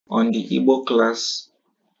On the Igbo class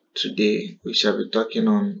today, we shall be talking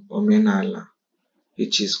on Omenaala,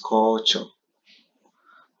 which is culture.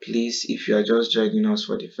 Please, if you are just joining us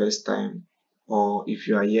for the first time, or if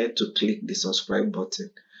you are yet to click the subscribe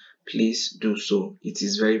button, please do so. It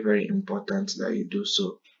is very, very important that you do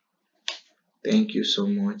so. Thank you so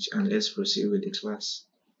much, and let's proceed with the class.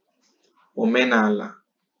 Omenaala,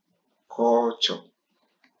 culture.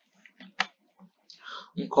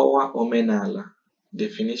 Nkowa Omenaala,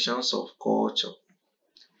 definitions of culture.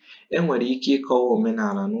 Enwere ike ịkọwa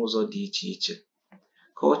omenaala n'ụzọ dị iche iche.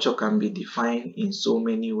 Culture can be defined in so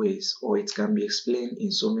many ways, or it can be explained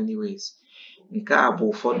in so many ways. Nke a bụ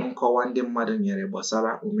ụfọdụ nkọwa ndị mmadụ nyere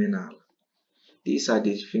gbasara omenaala. These are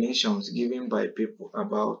the definitions given by people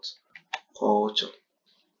about culture.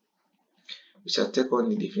 We shall take on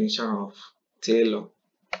the definition of Taylor.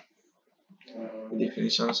 The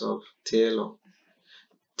definitions of Taylor.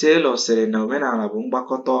 Taylor sịrị na omenaala bụ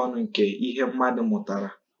mgbakọta ọnụ nke ihe mmadụ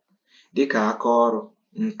mụtara dịka aka ọrụ,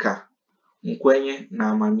 nka, nkwenye na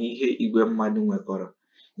amamihe igwe mmadụ nwekọrọ,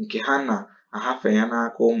 nke ha na-ahafe ya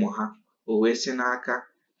n'aka ụmụ ha, o wee si n'aka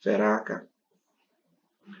fere aka.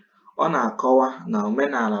 Ọ na-akọwa na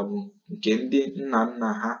omenaala bụ nke ndị nna nna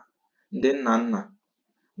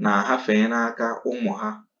na-ahafe ya n'aka ụmụ ha,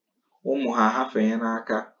 ụmụ ha ahafe ya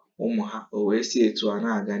n'aka ụmụ ha, o wee si etu a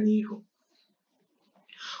na-aga n'ihu.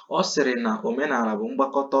 Ọ sịrị na omenaala bụ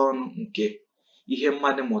mgbakọta ọnụ nke ihe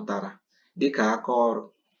mmadụ mụtara dịka aka ọrụ,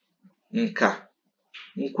 nka,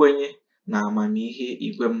 nkwenye na amamihe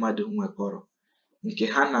igwe mmadụ nwekọrọ, nke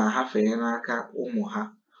ha na-ahafe n'aka ụmụ ha,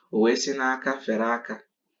 o wee si n'aka fere aka.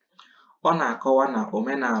 Ọ na-akọwa na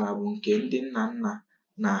omenaala bụ nke ndị nna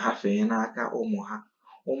na-ahafe n'aka ụmụ ha,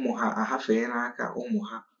 ụmụ ha ahafe n'aka ụmụ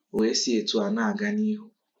ha, o wee si etu a na-aga n'ihu.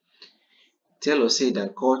 Taylor said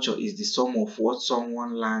that culture is the sum of what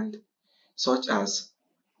someone learned, such as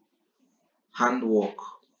handwork,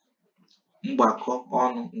 mgbakọ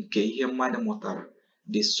ọnụ nke ihe mmadụ mụtara,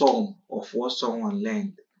 the sum of what someone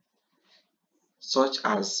learned, such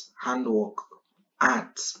as handwork,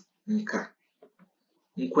 art, nka,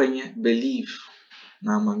 nkwenye, belief,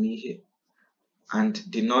 na amamihe, and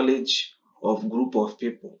the knowledge of group of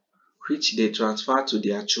people, which they transfer to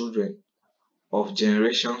their children of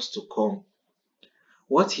generations to come.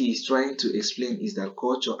 What he is trying to explain is that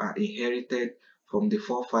culture are inherited from the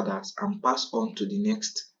forefathers and passed on to the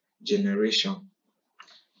next generation.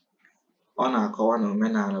 Ọ na-akọwa na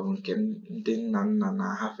omenaala bụ nke ndị nna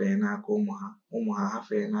na-ahafe n'aka ụmụ ha, ụmụ ha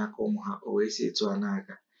ahafe n'aka ụmụ ha, o wee si etu a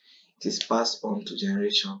na-aga. It is passed on to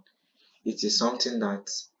generation. It is something that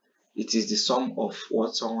it is the sum of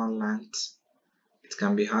what someone learned. It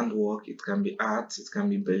can be handwork, it can be art, it can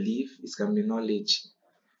be belief, it can be knowledge.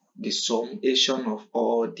 The summation of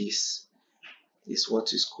all this is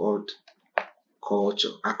what is called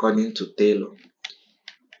culture, according to Taylor.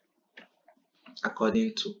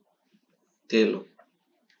 According to Taylor.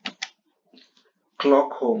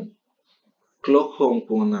 Clockholm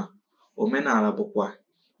kwuru na omenaala bụkwa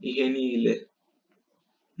ihe niile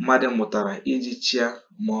mmadụ mụtara iji chịa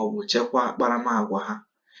ma ọ bụ chekwaa akparamagwa ha,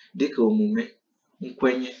 dịka omume,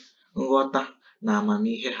 nkwenye, nghọta na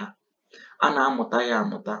amamihe ha. A na-amụta ya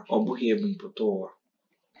amụta, ọ bụghị ebumpụta ụwa.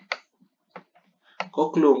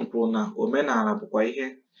 Clockholm kwuru na omenaala bụkwa ihe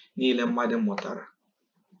niile mmadụ mụtara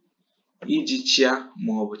iji chịa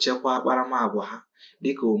ma ọ bụ chekwaa akparamagwa ha,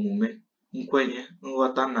 dịka omume, nkwenye,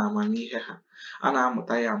 nghọta na amamihe ha. A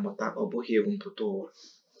na-amụta ya amụta, ọ bụghị ebumpụta ụwa.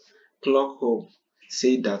 Clockholm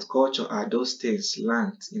said that culture are those things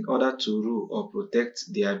learned in order to rule or protect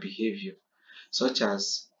their behavior, such as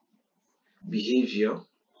behavior,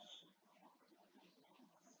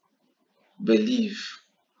 belief,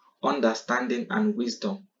 understanding, and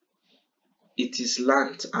wisdom. It is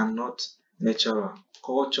learned and not natural.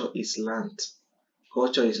 Culture is learned.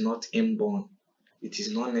 Culture is not inborn. It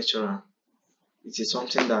is not natural. It is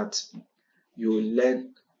something that you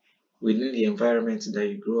learn within the environment that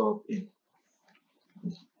you grow up in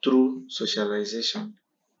through socialization.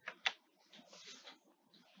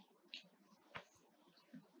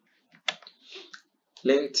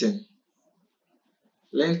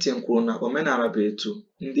 Lentin kwuru na omenaala bụ etu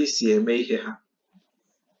ndị si eme ihe ha,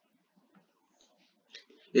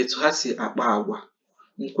 etu ha si akpa agwa,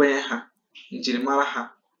 nkwenye ha, njirimara ha,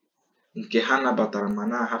 nke ha nabatara ma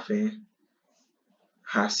na-ahafe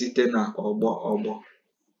ha site na ọgbọ.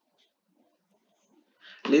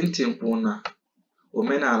 Lentin kwuru na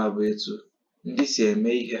omenaala bụ etu ndị si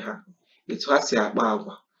eme ihe ha, etu ha si akpa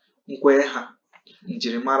agwa, nkwenye ha,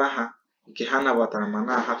 njirimara ha, nke ha nabatara ma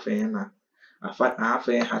na-ahafe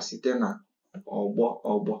ha site na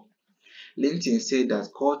ọgbọ. Linton said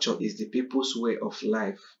that culture is the people's way of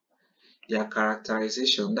life their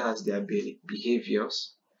characterization, that's their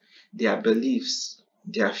behaviors, their beliefs,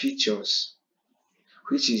 their features,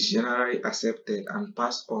 which is generally accepted and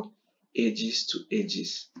passed on ages to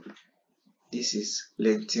ages. This is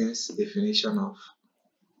Lentin's definition of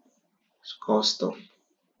custom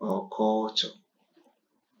or culture.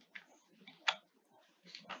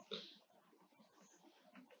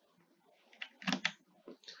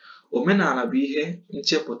 Omenala bụ ihe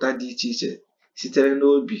nchepụta dị iche iche sitere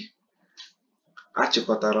n'obi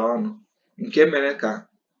achịkọtara ọnụ, nke mere ka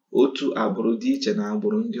otu agbụrụ dị iche na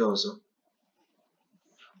agbụrụ ndị ọzọ.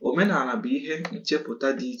 Omenala bụ ihe nchepụta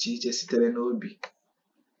dị iche iche sitere n'obi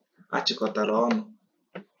achịkọtara ọnụ,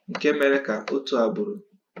 nke mere ka otu agbụrụ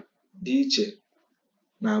dị iche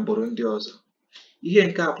na agbụrụ ndị ọzọ. Ihe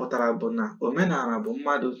nke a pụtara bụ na omenala bụ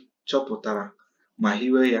mmadụ chọpụtara ma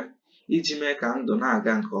hiwe ya iji mee ka ndụ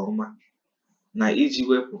na-aga nke ọma na iji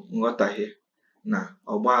wepụ nghọtahie na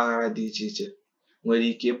ọgbaghara dị iche iche nwere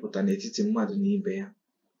ike ịpụta n'etiti mmadụ na ibe ya.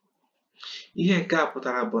 Ihe nke a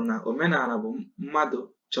pụtara bụ na omenala bụ mmadụ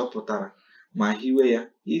chọpụtara ma hiwe ya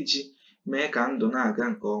iji mee ka ndụ na-aga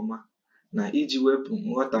nke ọma na iji wepụ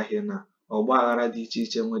nghọtahie na ọgbaghara dị iche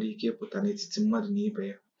iche nwere ike ịpụta n'etiti mmadụ na ibe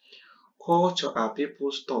ya. Culture are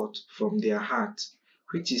people's thought from their heart,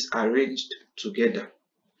 which is arranged together.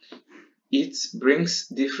 It brings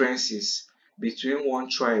differences between one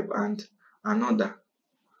tribe and another.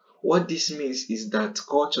 What this means is that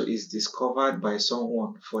culture is discovered by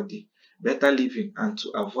someone for the better living and to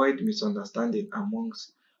avoid misunderstanding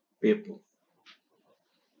amongst people.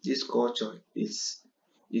 This culture it's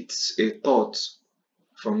a thought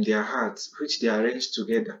from their hearts which they arrange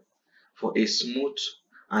together for a smooth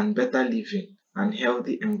and better living and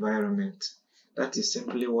healthy environment. That is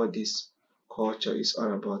simply what this culture is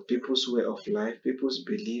all about. People's way of life, people's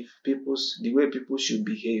belief, the way people should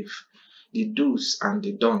behave, the do's and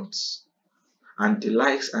the don'ts, and the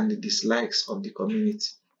likes and the dislikes of the community.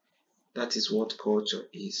 That is what culture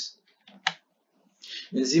is.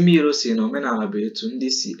 Njirimara si na omenala bụ etu ndị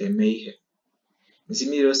si eme ihe.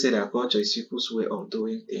 Njirimara said that culture is people's way of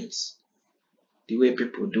doing things. The way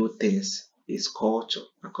people do things is culture,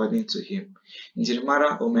 according to him.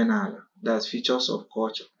 Njirimara omenala, that's features of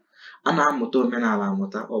culture. A na-amụta omenala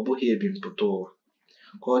amụta, ọ bụghị ebimpụta ụwa.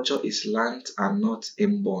 Culture is learnt and not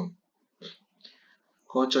inborn.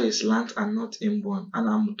 Culture is learnt and not inborn. A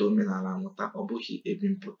na-amụta omenala amụta, ọ bụghị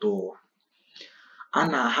ebimpụta ụwa. A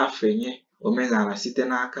na-ahafenye omenala site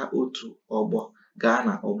n'aka otu ọgbọ gaa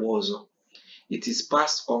na ọgbọ ọzọ. It is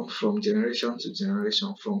passed on from generation to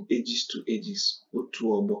generation, from ages to ages. Otu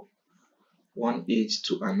ọgbọ, one age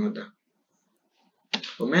to another.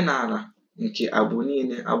 Omenala nke agbụrụ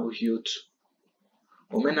niile abụghị otu.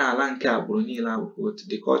 Omenala nke agbụrụ niile abụghị otu.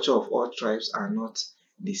 The culture of all tribes are not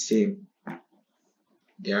the same.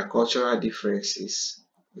 There are cultural differences.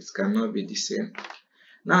 It cannot be the same.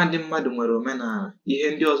 Naanị mmadụ nwere omenala. Ihe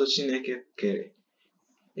ndị ọzọ Chineke kere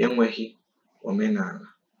enweghị omenala.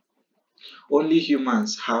 Only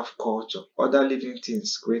humans have culture. Other living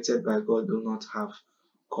things created by God do not have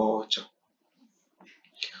culture.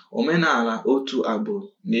 Omenala otu agbụrụ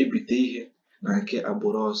na-ebite ihe na nke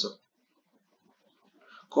agbụrụ ọzọ.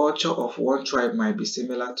 Culture of one tribe might be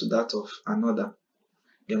similar to that of another.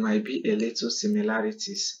 There might be a little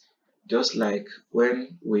similarities, just like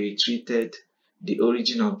when we treated the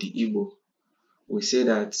origin of the Igbo. We say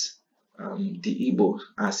that the Igbo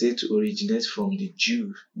are said to originate from the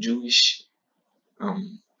Jewish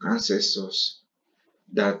ancestors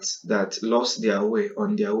that lost their way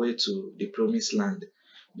on their way to the promised land.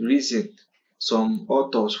 The reason some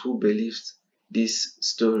authors who believed this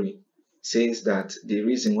story says that the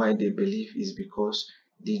reason why they believe is because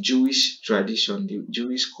the Jewish tradition, the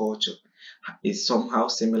Jewish culture is somehow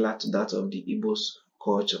similar to that of the Igbo's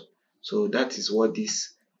culture. So that is what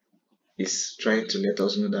this is trying to let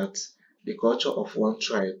us know, that the culture of one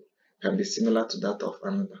tribe can be similar to that of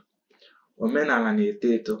another. Omenala na-eto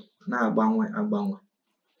eto na-agbanwe agbanwe.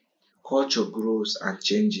 Culture grows and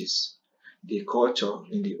changes. The culture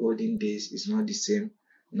in the olden days is not the same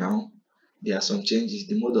now. There are some changes.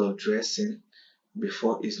 The mode of dressing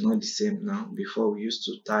before is not the same now. Before we used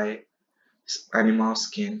to tie animal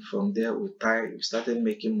skin. From there we started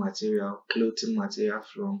making clothing material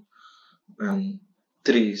from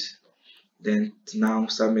trees. Then now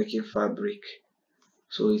start making fabric.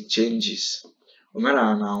 So it changes.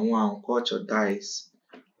 Omenala na-anwụ anwụ. Culture dies.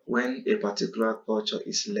 When a particular culture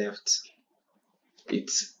is left,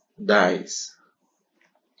 it dies.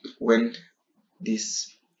 When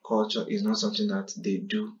this culture is not something that they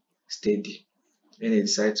do steady, when they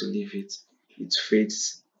decide to leave it, it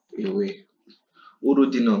fades away.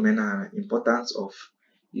 Uru dị na omenala, importance of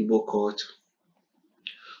Igbo culture.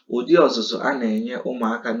 Ụdị ọzụzụ a na-enye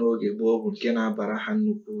ụmụaka n'oge gboo bụ nke na-abara ha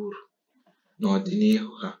nnukwu uru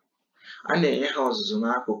n'ọdịnihu ha. A na-enye ha ọzụzụ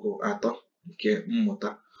n'akụkụ atọ nke mmụta.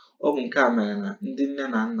 Ọ bụ nke a mere na ndị nne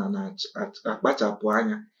na nna na-akpachapụ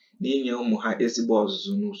anya n'inye ụmụ ha ezigbo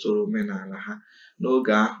ọzụzụ n'usoro omenala ha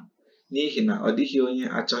n'oge ahụ, n'ihi na ọ dịghị onye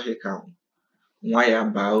achọghị ka nwa ya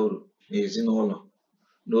baa uru n'ezinụlọ,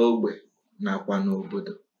 n'ogbe nakwa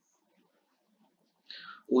n'obodo.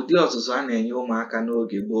 Ụdị ọzụzụ a na-enye ụmụaka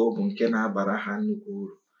n'oge gboo bụ nke na-abara ha nnukwu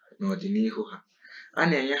uru n'ọdịnihu ha. A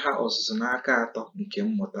na-enye ha ọzụzụ n'aka atọ nke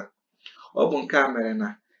mmụta. Ọ bụ nke a mere na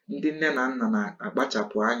ndị nne na nna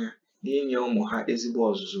na-akpachapụ anya n'inye ụmụ ha ezigbo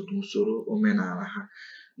ọzụzụ n'usoro omenala ha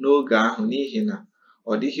n'oge ahụ, n'ihi na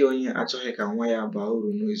ọ dịghị onye achọghị ka nwa ya baa uru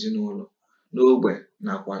n'ezinụlọ, n'ogbe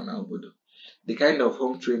nakwa n'obodo. The kind of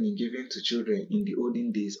home training given to children in the olden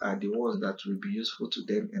days are the ones that will be useful to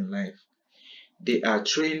them in life. They are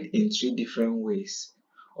trained in 3 different ways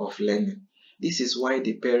of learning. This is why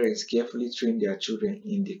the parents carefully train their children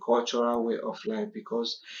in the cultural way of life, because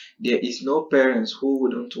there is no parents who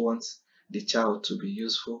wouldn't want the child to be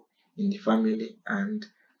useful in the family and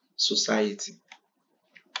society.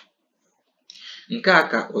 Nke a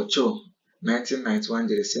ka Ocho 1991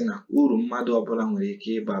 jiri sị na uru mmadụ ọbụla nwere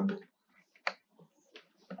ike ịba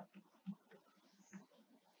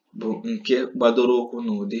bụ nke gbadoro ụkwụ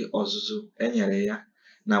n'ụdị ọzụzụ e nyere ya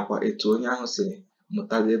nakwa etu onye ahụ siri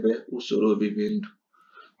mụtadebe usoro obibi ndụ,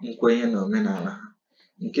 nkwenye na omenala ha,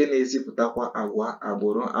 nke na-ezipụtakwa agwa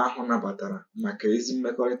agbụrụ ahụ nabatara maka ezi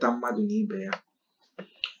mmekọrịta mmadụ na ibe ya.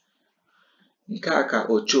 Nke a ka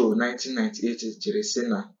Ocho 1998 jiri sị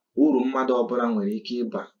na uru mmadụ ọbụla nwere ike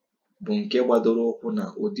ịba bụ nke gbadoro ụkwụ na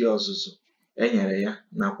ụdị ọzụzụ e nyere ya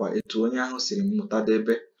nakwa etu onye ahụ siri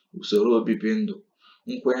mụtadebe usoro obibi ndụ,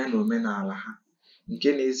 nkwenye na omenala ha, nke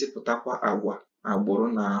na-ezipụtakwa agwa agbụrụ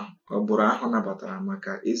ahụ nabatara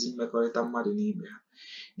maka ezi mmekọrịta mmadụ na ibe ha.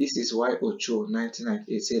 This is why Ocho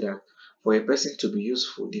 1998 said that for a person to be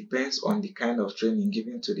useful depends on the kind of training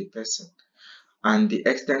given to the person and the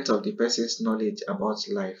extent of the person's knowledge about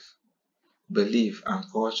life, belief, and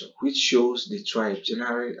culture, which shows the tribe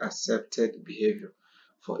generally accepted behavior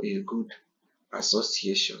for a good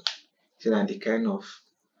association. So that the kind of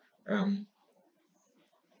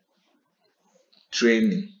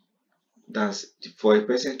training that's for a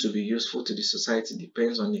person to be useful to the society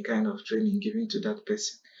depends on the kind of training given to that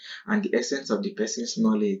person and the essence of the person's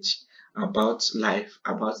knowledge about life,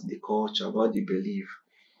 about the culture, about the belief,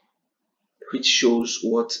 which shows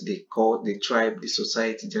what they call the tribe, the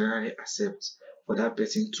society generally accepts for that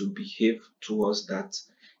person to behave towards that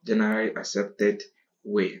generally accepted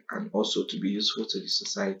way and also to be useful to the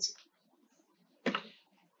society.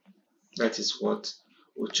 That is what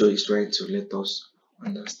Ocho is trying to let us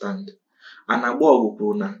understand. Anagbaogu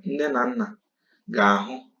kwuru na nne na nna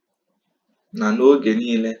ga-ahụ na n'oge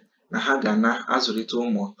niile na ha ga na-azụlite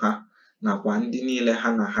ụmụ ha nakwa ndị niile ha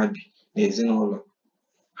na ha bi n'ezinụlọ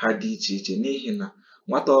ha dị iche iche, n'ihi na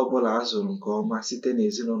nwata ọbụla a zụrụ nke ọma site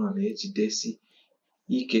n'ezinụlọ na-ejidesi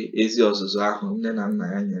ike ezi ọzụzụ ahụ nne na nna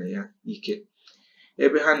ya nyere ya ike,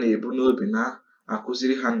 ebe ha na-ebu n'obi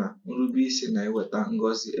na-akụziri ha na nrube isi na-eweta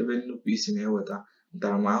ngọzi ebe nnupụ isi na-eweta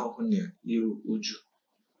ntaramahụhụ na iru uju.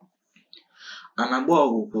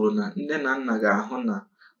 Anagbaogu kwuru na nne na nna ga-ahụ na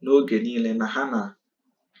n'oge niile na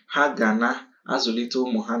ha ga na-azụlite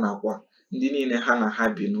ụmụ ha nakwa ndị niile ha na ha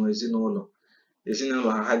bi n'ezinụlọ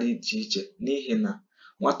ha dị iche iche, n'ihi na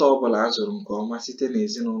nwata ọbụla a zụrụ nke ọma site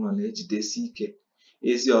n'ezinụlọ na-ejidesi ike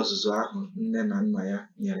ezi ọzụzụ ahụ nne na nna ya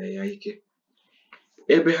nyere ya ike,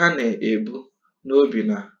 ebe ha na-ebu n'obi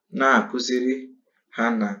na-akụziri ha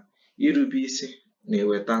na irube isi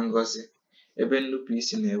na-eweta ngọzi ebe nnupụ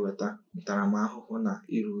isi na-eweta ntaramahụhụ na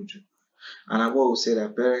iru uju. Anagbaogu said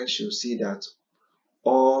that parents should see that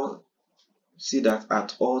at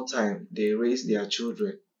all time they raise their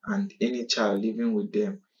children and any child living with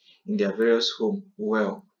them in their various homes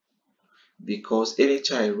well, because any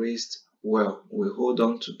child raised well will hold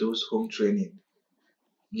on to those home training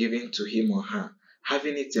given to him or her,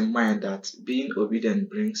 having it in mind that being obedient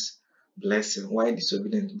brings blessing while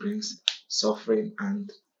disobedience brings suffering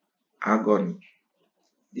and agony.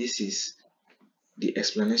 This is the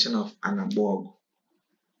explanation of Anagbaogu.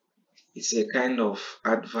 It's a kind of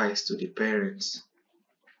advice to the parents.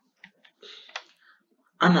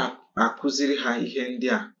 A na-akụziri ha ihe ndị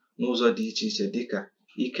a n'ụzọ dị iche iche dịka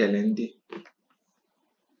ikele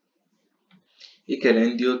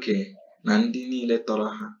ndị okenye na ndị niile tọrọ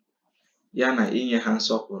ha, ya na inye ha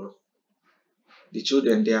nsọpụrụ. The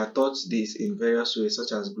children, they are taught this in various ways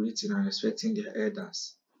such as greeting and respecting their elders.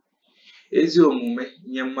 Ezi omume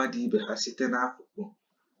nye mmadụ ibe ha site n'akụkụ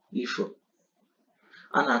ifo.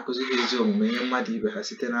 A na-akụzi ha ezi omume nye mmadụ ibe ha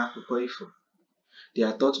site n'akụkọ ifo. They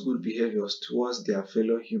are taught good behaviors towards their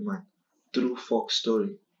fellow human through folk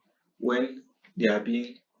story. When they are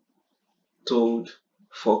being told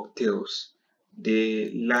folk tales, they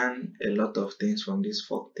learn a lot of things from these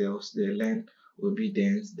folk tales. They learn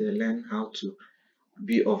obedience, they learn how to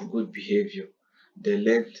be of good behavior, they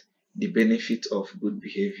learn the benefit of good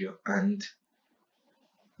behavior and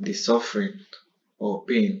the suffering or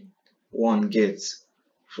pain one gets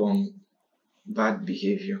from bad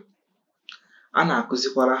behavior. A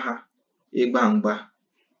na-akụzikwara ha ịgba mgba,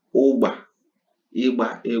 ụgba, ịgba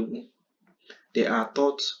egwu. They are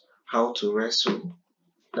taught how to wrestle,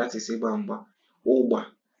 that is ịgba mgba, ụgba,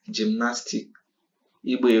 gymnastics,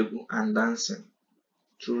 ịgba egwu and dancing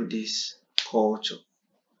through this culture.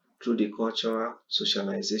 Through the cultural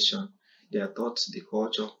socialization, they are taught the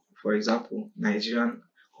culture. For example, Nigerian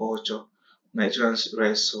culture, Nigerians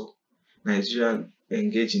wrestle, Nigerians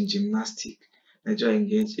engage in gymnastics, Nigerians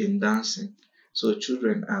engage in dancing. So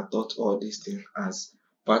children are taught all these things as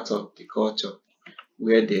part of the culture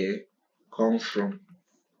where they come from.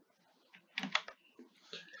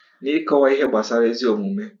 N'ịkọwa ihe gbasara ezi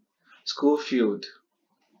omume, Schofield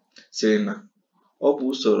sịrị na ọ bụ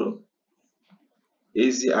usoro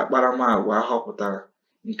ezi akparamagwa ahọpụtara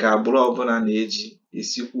nke agbụrụ ọbụla na-eji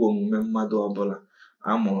esikwu omume mmadụ ọbụla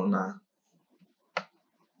a mụrụ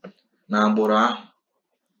na agbụrụ ahụ.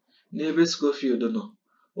 N'ebe Schofield nọ,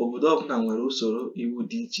 obodo ọbụla nwere usoro iwu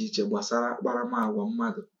dị iche iche gbasara akparamagwa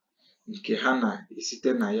mmadụ nke ha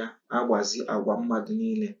na-esite na ya agbazi agwa mmadụ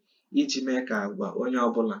niile iji mee ka agwa onye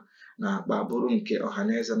ọbụla na-akpa bụrụ nke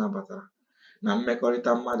ọhaneze nabatara na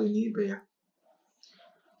mmekọrịta mmadụ na ibe ya.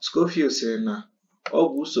 Schofield sịrị na ọ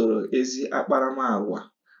bụ usoro ezi akparamagwa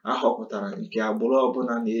ahọpụtara nke agbụrụ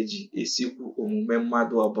ọbụla na-eji esikwu omume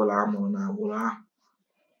mmadụ ọbụla a mụrụ n'agbụrụ ahụ.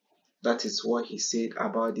 That is what he said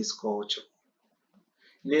about this culture.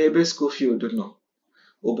 N'ebe Schofield nọ,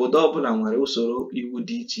 obodo ọbụla nwere usoro iwu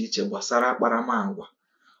dị iche iche gbasara akparamagwa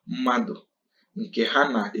mmadụ nke ha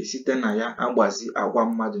na-esite na ya agbazi agwa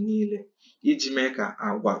mmadụ niile iji mee ka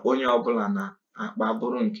agwa onye ọbụla na-akpa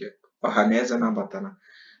bụrụ nke ọhaneze nabatara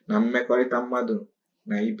na mmekọrịta mmadụ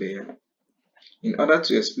na ibe ya. In order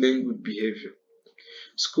to explain good behavior,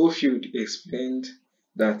 Schofield explained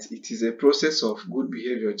that it is a process of good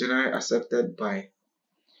behavior generally accepted by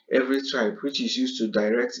every tribe, which is used to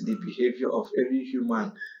direct the behavior of every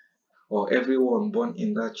human or everyone born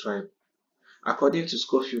in that tribe. According to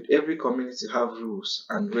Schofield, every community have rules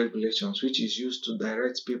and regulations which is used to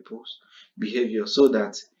direct people's behavior so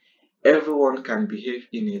that everyone can behave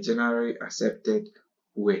in a generally accepted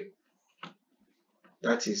way.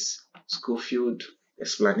 That is Schofield's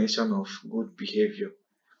explanation of good behavior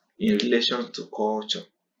in relation to culture.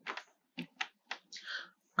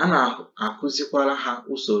 A na-akụzikwara ha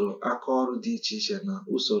usoro aka ọrụ dị iche iche na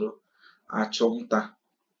usoro achụmnta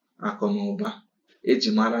akụ na ụba eji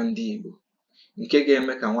mara ndị Igbo, nke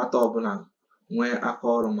ga-eme ka nwata ọbụla nwee aka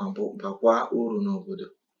ọrụ ma bakwa uru n'obodo.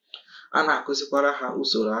 A na-akụzikwara ha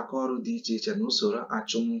usoro aka ọrụ dị iche iche na usoro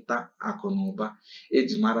achụmnta akụ na ụba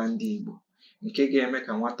eji mara ndị Igbo, nke ga-eme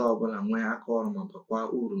ka nwata ọbụla nwee aka ọrụ ma bakwa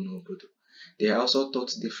uru n'obodo. They are also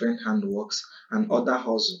taught different handworks and other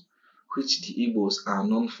hustle which the Igbos are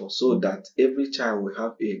known for, so that every child will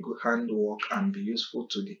have a good handwork and be useful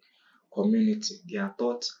to the community. They are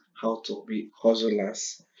taught how to be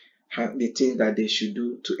hustlers, the things that they should do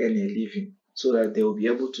to earn a living, so that they will be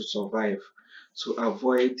able to survive, to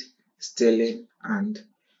avoid stealing and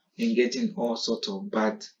engaging in all sorts of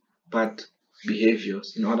bad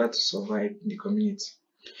behaviors in order to survive in the community.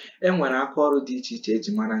 E nwere aka ọrụ dị iche iche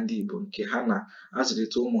eji mara ndị Igbo nke ha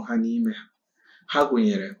na-azụlite ụmụ ha n'ime ha. Ha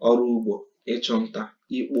gụnyere ọrụ ugbo, ịchụ nta,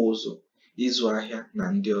 ịkpụ ụzụ, ịzụ ahịa na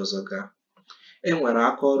ndị ọzọ ga. E nwere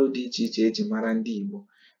aka ọrụ dị iche iche eji mara ndị Igbo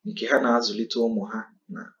nke ha na-azụlite ụmụ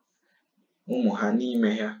ha n'ime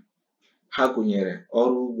ya. Ha gụnyere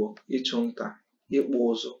ọrụ ugbo, ịchụ nta, ịkpụ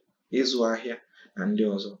ụzụ, ịzụ ahịa na ndị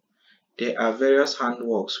ọzọ. There are various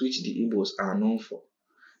handworks which the Igbos are known for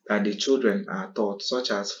that the children are taught, such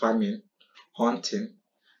as farming, hunting,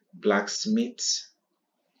 blacksmith,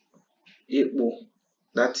 ịkpụ,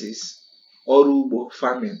 that is ọrụ ugbo,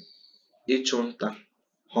 farming, ịchụ nta,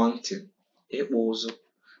 hunting, ịkpụ ụzụ,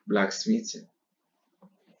 blacksmithing,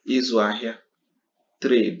 ịzụ ahịa,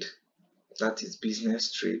 trade, that is business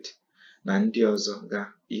trade, na ndị ọzọ ga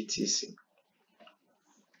etc.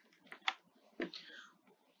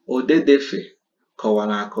 Odedefe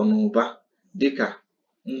kọwara akụ na ụba dịka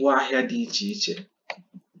ngwaahịa dị iche iche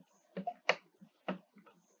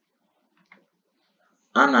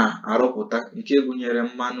a na-arụpụta nke gụnyere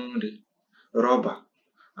mmanụ nri, rọba,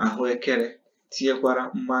 ahụekere, tinyekwara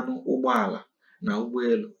mmanụ ụgbọala na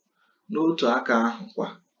ụgbọelu. N'otu aka ahụ kwa,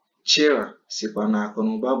 Chira sikwa na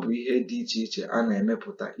akụnụba bụ ihe dị iche iche a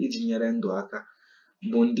na-emepụta iji nyere ndụ aka,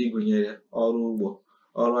 bụ ndị gụnyere ọrụ ugbo,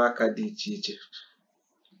 ọrụ aka dị iche iche.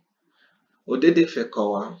 Odedefe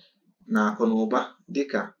kọwara na akụnụba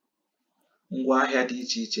dịka ngwaahịa dị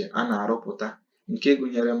iche iche a na-arụpụta nke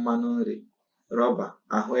gụnyere mmanụ nri, rọba,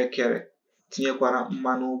 ahụekere, tinyekwara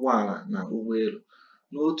mmanụ ụgbọala na ụgbọelu.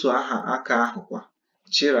 N'otu aka ahụ kwa,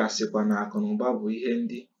 Chira sikwa na akụnụba bụ ihe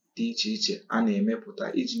ndị dị iche iche a na-emepụta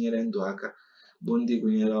iji nyere ndụ aka, bụ ndị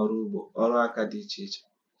gụnyere ọrụ ugbo, ọrụ aka dị iche iche.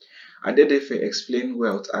 Adedefe explained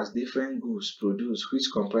wealth as different goods produced which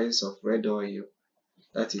comprises of red oil,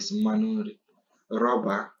 that is mmanụ nri,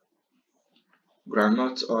 rubber,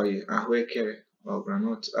 groundnut oil, ahụekere or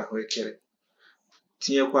groundnut ahụekere,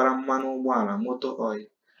 tinyekwara mmanụ ụgbọala, motor oil,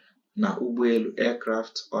 na ụgbọelu,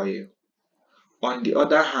 aircraft oil. On the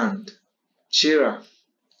other hand, Chira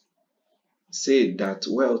said that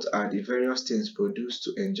wealth are the various things produced to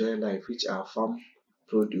enjoy life, which are farm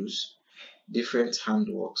produce, different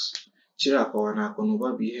handworks. Chira kọwara na akụnụba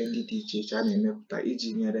bụ ihe ndị dị iche iche a na-emepụta iji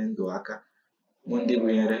nyere ndụ aka, bụ ndị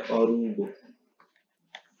gụnyere ọrụ ugbo.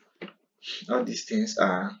 All these things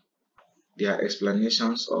are their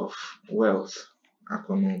explanations of wealth,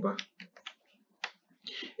 akụnụba.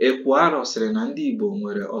 Ekwuaro sịrị na ndị Igbo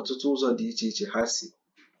nwere ọtụtụ ụzọ dị iche iche ha si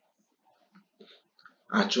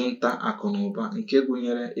achụnta akụnụba, nke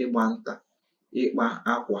gụnyere ịgba nta, ịkpa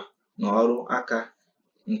akwa na ọrụ aka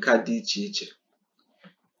nka dị iche iche.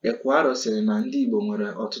 Ekwuaro sịrị na ndị Igbo nwere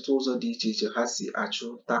ọtụtụ ụzọ dị iche iche ha si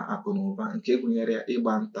achụnta akụnụba, nke gụnyere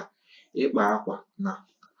ịgba nta, ịkpa akwa na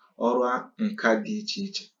ọrụ nka dị iche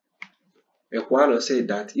iche. Ekwuaro said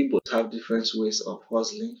that Igbos have different ways of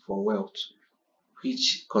hustling for wealth, which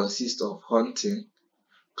consist of hunting,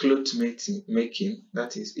 cloth making,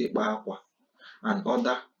 that is ịkpa akwa, and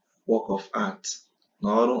other work of art na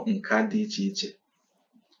ọrụ nka dị iche iche.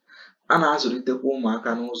 A na-azụlitekwa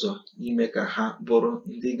ụmụaka n'ụzọ ime ka ha bụrụ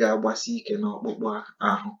ndị ga-agbasi ike n'ọkpụkpụ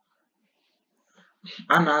ahụ.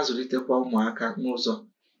 A na-azụlitekwa ụmụaka n'ụzọ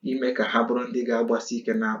ime ka ha bụrụ ndị ga-agbasi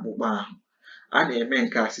ike n'akpụkpọ ahụ. A na-eme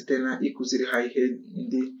nke a site na ịkụziri ha ihe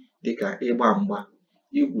ndị dịka ịgba mgba,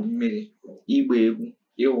 igwu mmiri, ịgba egwu,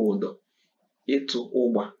 ịwụ ụdọ, ịtụ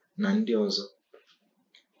ụgba na ndị ọzọ.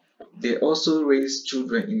 They also raise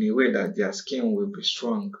children in a way that their skin will be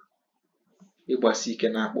strong. Ịgbasi ike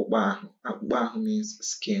n'akpụkpọ ahụ. Akpụkpọ ahụ means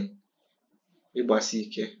skin. Ịgbasi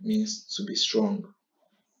ike means to be strong.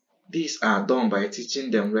 These are done by teaching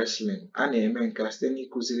them wrestling. A na-eme nke a site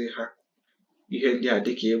n'ịkụziri ha ihe ndị a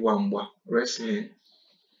dịka ịgba mgba, wrestling,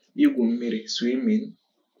 igwu mmiri, swimming,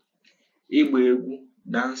 ịgba egwu,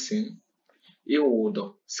 dancing, ịwụ ụdọ,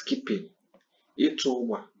 skipping, ịtụ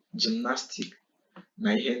ụgba, gymnastics, na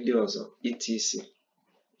ihe ndị ọzọ, etc.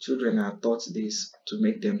 Children are taught this to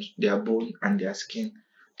make their bone and their skin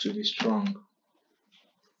to be strong.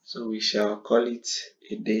 So we shall call it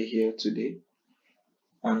a day here today.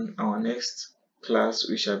 On our next class,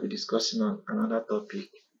 we shall be discussing on another topic.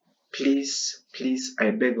 Please,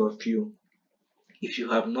 I beg of you, if you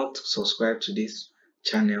have not subscribed to this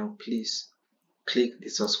channel, please click the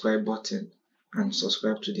subscribe button and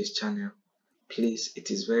subscribe to this channel. Please, it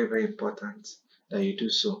is very, very important that you do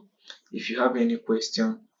so. If you have any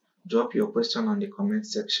question, drop your question on the comment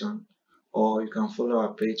section, or you can follow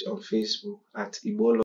our page on Facebook at Igbo